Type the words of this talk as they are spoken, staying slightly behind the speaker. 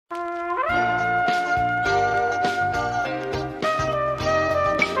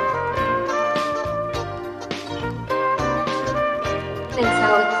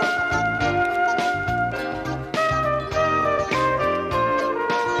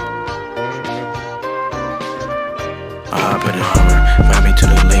I hop in the Hummer, ride me to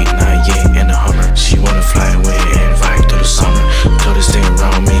the late night, yeah, in the Hummer. She wanna fly away.